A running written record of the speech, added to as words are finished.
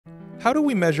How do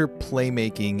we measure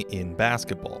playmaking in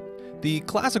basketball? The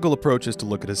classical approach is to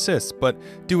look at assists, but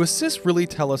do assists really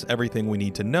tell us everything we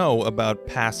need to know about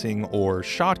passing or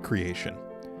shot creation?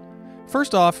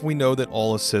 First off, we know that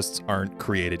all assists aren't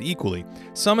created equally.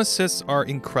 Some assists are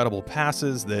incredible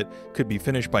passes that could be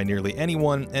finished by nearly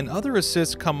anyone, and other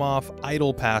assists come off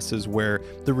idle passes where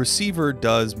the receiver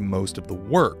does most of the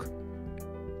work.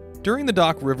 During the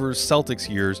Doc Rivers Celtics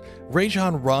years,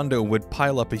 Rajon Rondo would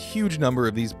pile up a huge number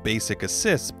of these basic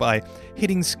assists by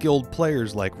hitting skilled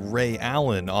players like Ray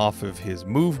Allen off of his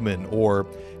movement, or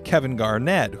Kevin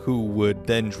Garnett, who would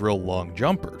then drill long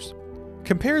jumpers.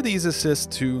 Compare these assists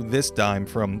to this dime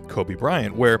from Kobe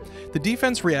Bryant, where the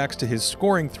defense reacts to his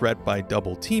scoring threat by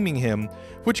double teaming him,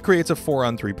 which creates a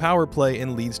 4-on-3 power play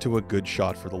and leads to a good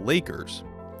shot for the Lakers.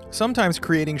 Sometimes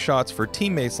creating shots for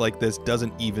teammates like this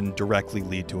doesn't even directly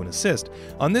lead to an assist.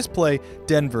 On this play,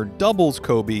 Denver doubles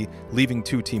Kobe, leaving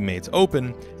two teammates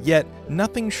open, yet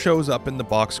nothing shows up in the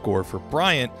box score for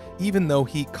Bryant, even though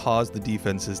he caused the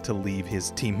defenses to leave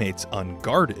his teammates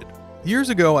unguarded. Years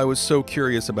ago, I was so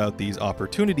curious about these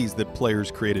opportunities that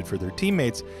players created for their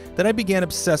teammates that I began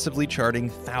obsessively charting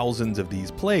thousands of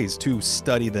these plays to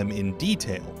study them in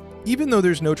detail. Even though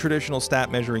there's no traditional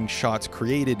stat measuring shots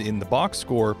created in the box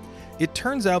score, it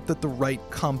turns out that the right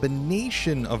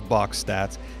combination of box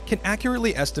stats can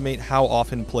accurately estimate how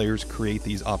often players create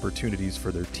these opportunities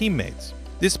for their teammates.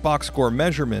 This box score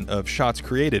measurement of shots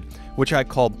created, which I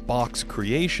call box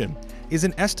creation, is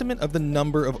an estimate of the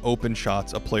number of open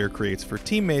shots a player creates for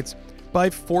teammates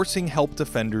by forcing help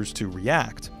defenders to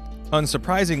react.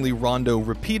 Unsurprisingly, Rondo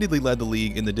repeatedly led the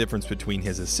league in the difference between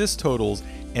his assist totals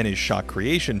and his shot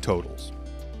creation totals.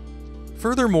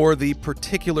 Furthermore, the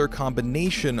particular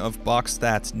combination of box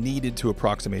stats needed to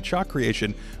approximate shot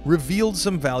creation revealed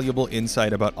some valuable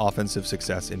insight about offensive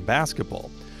success in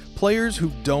basketball. Players who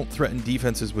don't threaten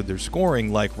defenses with their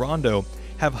scoring, like Rondo,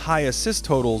 have high assist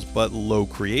totals but low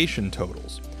creation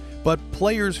totals. But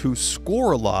players who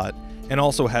score a lot and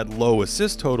also had low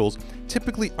assist totals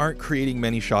typically aren't creating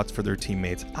many shots for their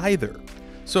teammates either.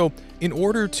 So, in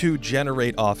order to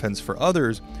generate offense for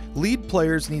others, lead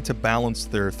players need to balance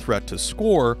their threat to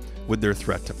score with their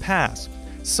threat to pass.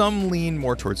 Some lean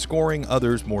more toward scoring,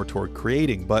 others more toward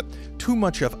creating, but too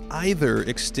much of either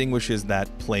extinguishes that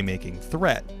playmaking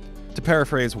threat. To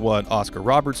paraphrase what Oscar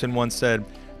Robertson once said,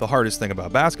 the hardest thing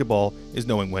about basketball is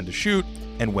knowing when to shoot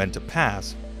and when to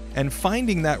pass, and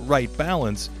finding that right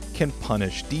balance can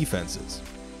punish defenses.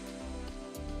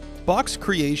 Box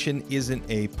creation isn't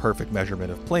a perfect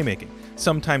measurement of playmaking.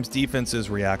 Sometimes defenses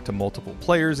react to multiple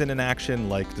players in an action,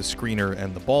 like the screener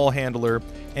and the ball handler,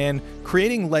 and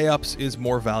creating layups is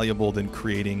more valuable than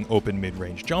creating open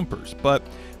mid-range jumpers. But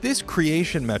this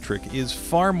creation metric is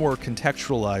far more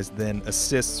contextualized than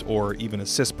assists or even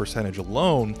assist percentage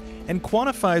alone, and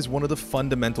quantifies one of the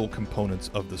fundamental components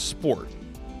of the sport.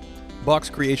 Box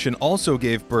creation also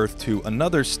gave birth to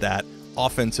another stat,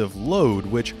 offensive load,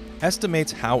 which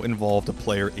estimates how involved a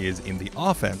player is in the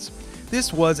offense.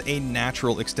 This was a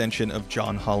natural extension of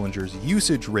John Hollinger's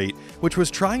usage rate, which was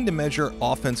trying to measure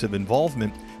offensive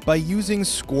involvement by using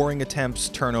scoring attempts,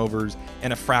 turnovers,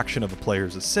 and a fraction of a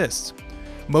player's assists.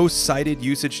 Most cited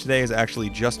usage today is actually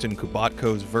Justin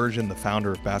Kubatko's version, the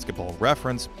founder of Basketball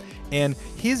Reference, and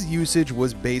his usage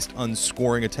was based on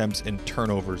scoring attempts and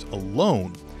turnovers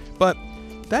alone. But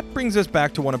that brings us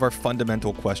back to one of our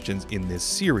fundamental questions in this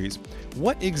series.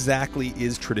 What exactly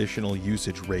is traditional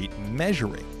usage rate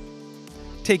measuring?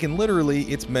 Taken literally,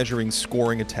 it's measuring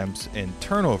scoring attempts and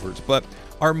turnovers, but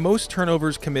are most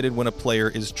turnovers committed when a player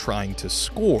is trying to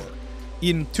score?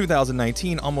 In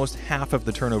 2019, almost half of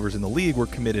the turnovers in the league were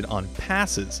committed on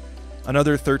passes.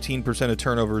 Another 13% of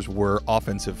turnovers were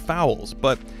offensive fouls,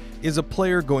 but is a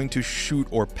player going to shoot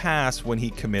or pass when he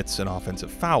commits an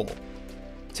offensive foul?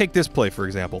 Take this play, for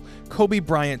example. Kobe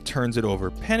Bryant turns it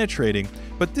over penetrating,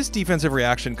 but this defensive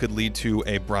reaction could lead to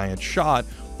a Bryant shot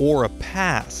or a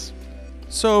pass.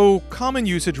 So, common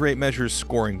usage rate measures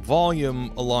scoring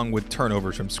volume along with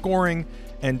turnovers from scoring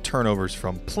and turnovers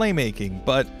from playmaking,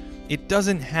 but it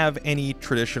doesn't have any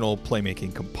traditional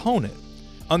playmaking component.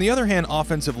 On the other hand,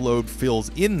 offensive load fills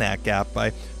in that gap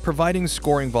by providing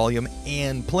scoring volume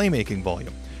and playmaking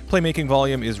volume. Playmaking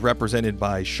volume is represented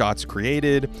by shots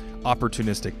created,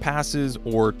 opportunistic passes,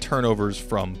 or turnovers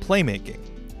from playmaking.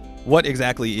 What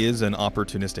exactly is an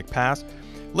opportunistic pass?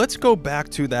 Let's go back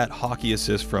to that hockey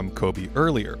assist from Kobe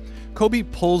earlier. Kobe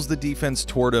pulls the defense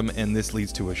toward him and this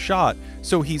leads to a shot,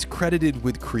 so he's credited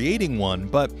with creating one,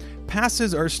 but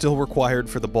passes are still required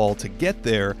for the ball to get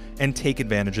there and take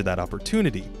advantage of that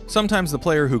opportunity. Sometimes the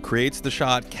player who creates the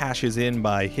shot cashes in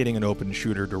by hitting an open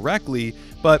shooter directly,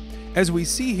 but As we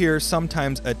see here,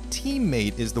 sometimes a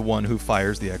teammate is the one who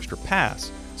fires the extra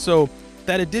pass. So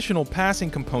that additional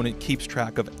passing component keeps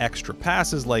track of extra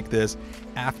passes like this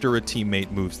after a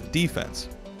teammate moves the defense.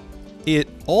 It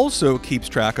also keeps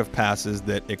track of passes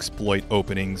that exploit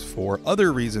openings for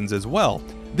other reasons as well.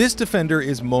 This defender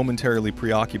is momentarily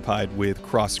preoccupied with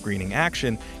cross-screening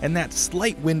action, and that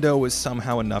slight window is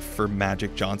somehow enough for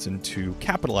Magic Johnson to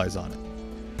capitalize on it.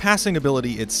 Passing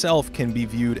ability itself can be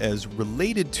viewed as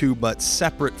related to but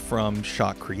separate from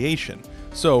shot creation.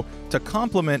 So, to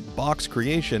complement box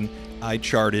creation, I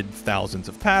charted thousands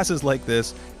of passes like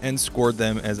this and scored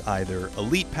them as either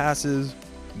elite passes,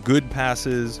 good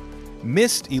passes,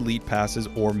 missed elite passes,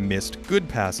 or missed good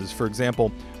passes. For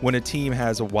example, when a team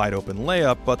has a wide open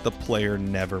layup but the player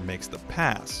never makes the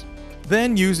pass.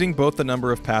 Then, using both the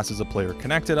number of passes a player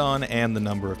connected on and the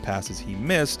number of passes he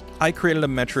missed, I created a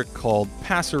metric called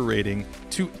passer rating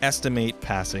to estimate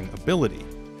passing ability.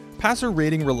 Passer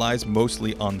rating relies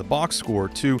mostly on the box score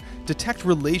to detect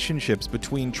relationships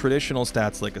between traditional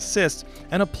stats like assists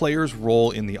and a player's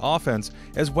role in the offense,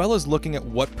 as well as looking at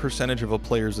what percentage of a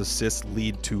player's assists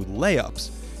lead to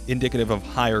layups, indicative of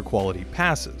higher quality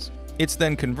passes. It's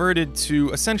then converted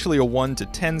to essentially a 1 to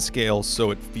 10 scale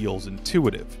so it feels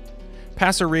intuitive.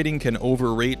 Passer rating can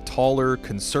overrate taller,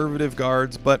 conservative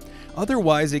guards, but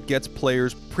otherwise it gets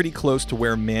players pretty close to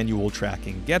where manual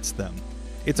tracking gets them.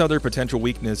 Its other potential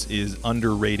weakness is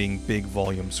underrating big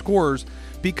volume scorers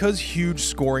because huge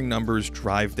scoring numbers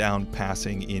drive down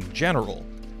passing in general.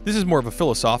 This is more of a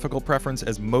philosophical preference,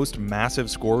 as most massive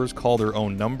scorers call their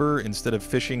own number instead of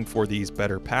fishing for these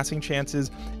better passing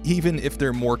chances, even if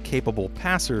they're more capable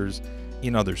passers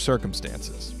in other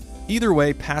circumstances. Either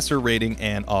way, passer rating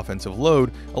and offensive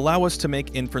load allow us to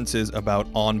make inferences about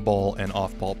on-ball and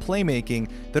off-ball playmaking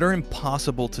that are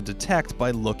impossible to detect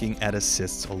by looking at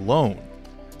assists alone.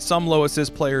 Some low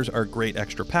assist players are great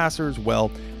extra passers,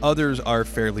 while others are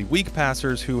fairly weak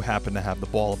passers who happen to have the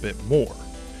ball a bit more.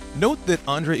 Note that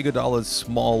Andre Iguodala's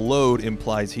small load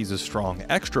implies he's a strong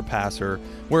extra passer,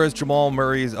 whereas Jamal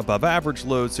Murray's above average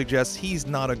load suggests he's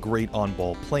not a great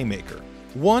on-ball playmaker.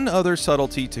 One other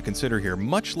subtlety to consider here: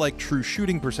 much like true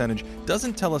shooting percentage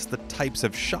doesn't tell us the types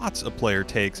of shots a player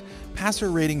takes, passer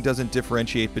rating doesn't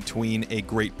differentiate between a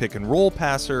great pick and roll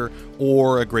passer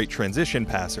or a great transition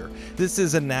passer. This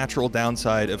is a natural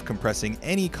downside of compressing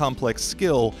any complex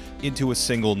skill into a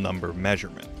single number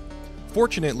measurement.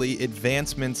 Fortunately,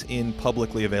 advancements in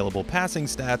publicly available passing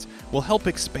stats will help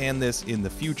expand this in the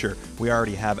future. We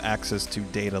already have access to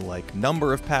data like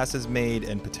number of passes made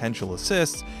and potential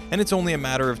assists, and it's only a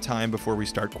matter of time before we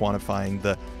start quantifying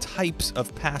the types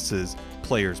of passes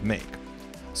players make.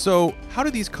 So, how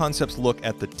do these concepts look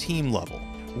at the team level?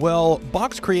 Well,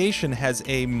 box creation has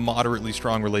a moderately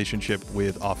strong relationship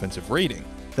with offensive rating.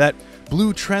 That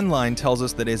blue trend line tells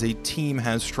us that as a team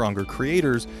has stronger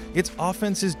creators, its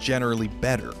offense is generally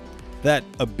better. That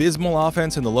abysmal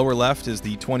offense in the lower left is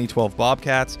the 2012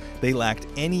 Bobcats. They lacked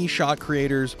any shot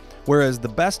creators, whereas the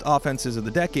best offenses of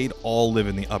the decade all live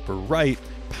in the upper right,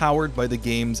 powered by the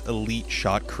game's elite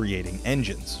shot creating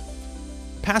engines.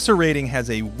 Passer rating has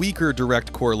a weaker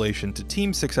direct correlation to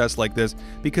team success like this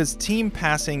because team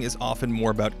passing is often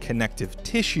more about connective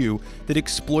tissue that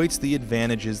exploits the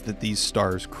advantages that these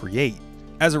stars create.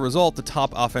 As a result, the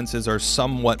top offenses are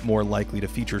somewhat more likely to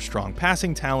feature strong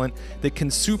passing talent that can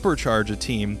supercharge a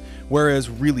team, whereas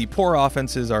really poor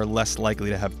offenses are less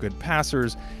likely to have good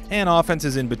passers, and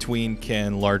offenses in between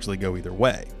can largely go either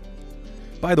way.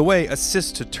 By the way,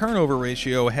 assist to turnover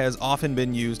ratio has often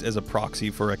been used as a proxy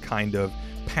for a kind of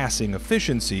passing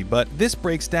efficiency, but this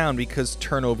breaks down because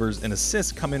turnovers and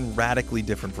assists come in radically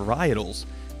different varietals.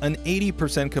 An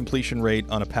 80% completion rate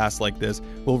on a pass like this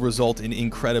will result in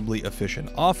incredibly efficient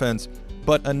offense,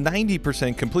 but a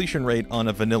 90% completion rate on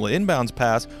a vanilla inbounds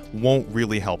pass won't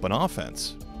really help an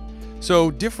offense.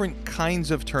 So different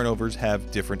kinds of turnovers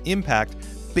have different impact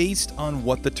based on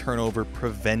what the turnover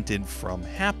prevented from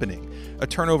happening. A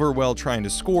turnover while trying to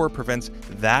score prevents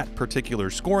that particular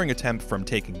scoring attempt from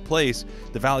taking place.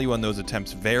 The value on those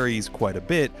attempts varies quite a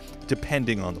bit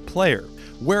depending on the player.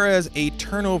 Whereas a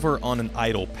turnover on an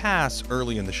idle pass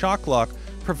early in the shot clock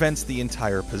prevents the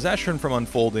entire possession from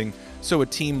unfolding, so a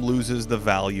team loses the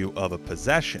value of a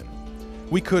possession.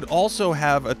 We could also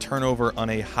have a turnover on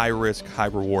a high-risk,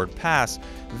 high-reward pass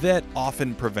that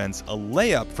often prevents a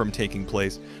layup from taking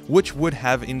place, which would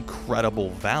have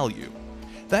incredible value.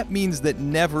 That means that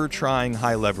never trying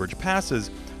high-leverage passes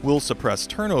will suppress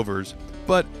turnovers,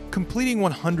 but completing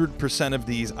 100% of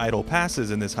these idle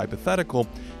passes in this hypothetical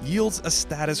yields a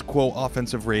status quo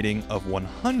offensive rating of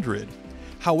 100.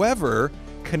 However,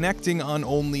 connecting on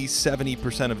only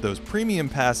 70% of those premium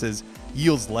passes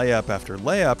yields layup after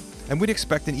layup, and we'd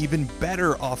expect an even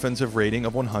better offensive rating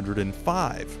of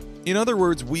 105. In other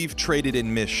words, we've traded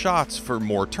in missed shots for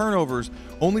more turnovers,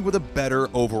 only with a better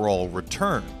overall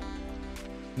return.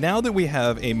 Now that we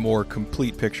have a more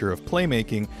complete picture of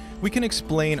playmaking, we can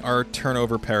explain our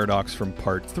turnover paradox from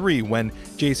Part 3 when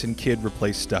Jason Kidd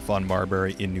replaced Stephon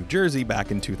Marbury in New Jersey back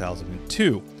in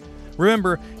 2002.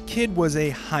 Remember, Kidd was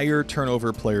a higher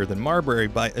turnover player than Marbury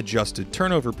by adjusted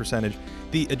turnover percentage.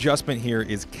 The adjustment here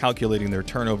is calculating their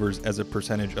turnovers as a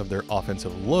percentage of their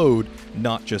offensive load,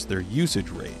 not just their usage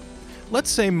rate. Let's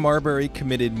say Marbury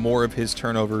committed more of his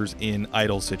turnovers in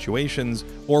idle situations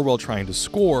or while trying to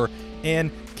score,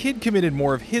 and Kidd committed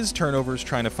more of his turnovers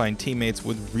trying to find teammates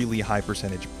with really high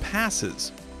percentage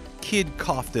passes. Kidd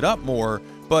coughed it up more,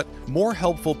 but more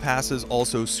helpful passes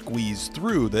also squeezed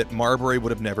through that Marbury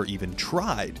would have never even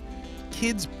tried.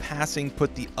 Kidd's passing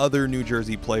put the other New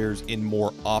Jersey players in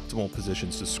more optimal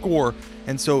positions to score,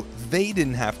 and so they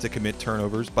didn't have to commit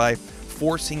turnovers by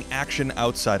forcing action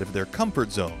outside of their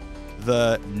comfort zone.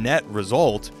 The net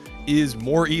result is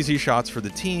more easy shots for the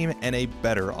team and a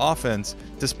better offense,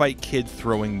 despite Kidd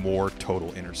throwing more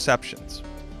total interceptions.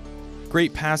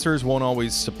 Great passers won't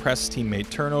always suppress teammate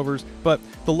turnovers, but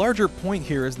the larger point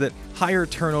here is that higher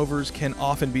turnovers can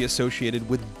often be associated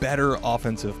with better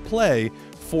offensive play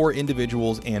for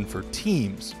individuals and for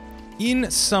teams. In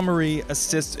summary,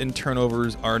 assists and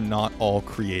turnovers are not all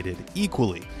created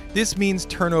equally. This means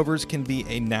turnovers can be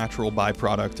a natural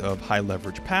byproduct of high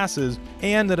leverage passes,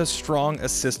 and that a strong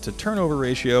assist to turnover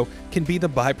ratio can be the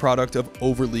byproduct of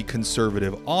overly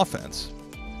conservative offense.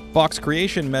 Box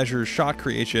creation measures shot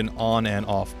creation on and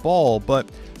off ball, but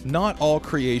not all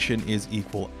creation is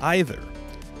equal either.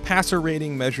 Passer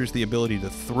rating measures the ability to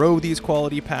throw these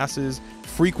quality passes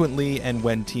frequently and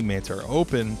when teammates are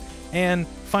open. And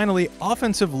finally,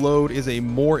 offensive load is a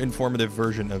more informative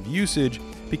version of usage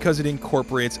because it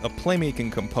incorporates a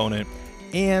playmaking component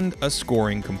and a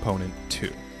scoring component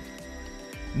too.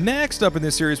 Next up in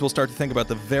this series, we'll start to think about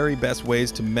the very best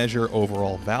ways to measure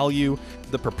overall value.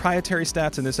 The proprietary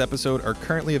stats in this episode are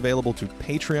currently available to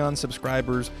Patreon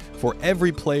subscribers for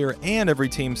every player and every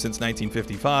team since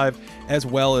 1955, as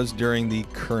well as during the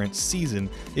current season.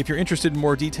 If you're interested in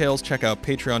more details, check out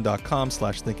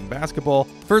patreon.com/thinkingbasketball.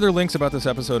 Further links about this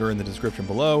episode are in the description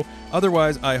below.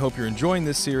 Otherwise, I hope you're enjoying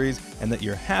this series and that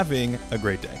you're having a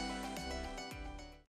great day.